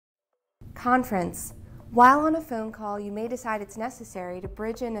Conference. While on a phone call, you may decide it's necessary to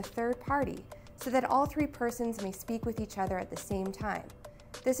bridge in a third party so that all three persons may speak with each other at the same time.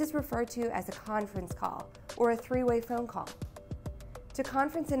 This is referred to as a conference call or a three-way phone call. To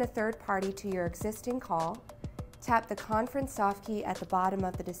conference in a third party to your existing call, tap the conference soft key at the bottom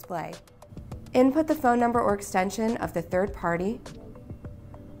of the display. Input the phone number or extension of the third party.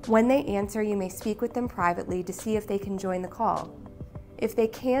 When they answer, you may speak with them privately to see if they can join the call. If they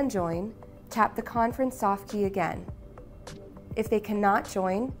can join, tap the conference soft key again. If they cannot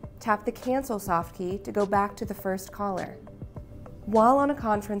join, tap the cancel soft key to go back to the first caller. While on a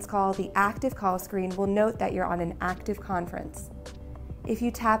conference call, the active call screen will note that you're on an active conference. If you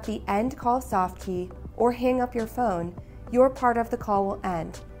tap the end call soft key or hang up your phone, your part of the call will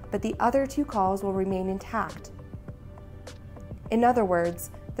end, but the other two calls will remain intact. In other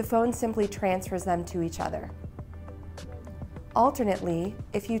words, the phone simply transfers them to each other. Alternately,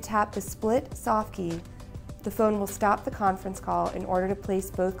 if you tap the split soft key, the phone will stop the conference call in order to place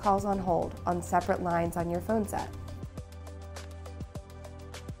both calls on hold on separate lines on your phone set.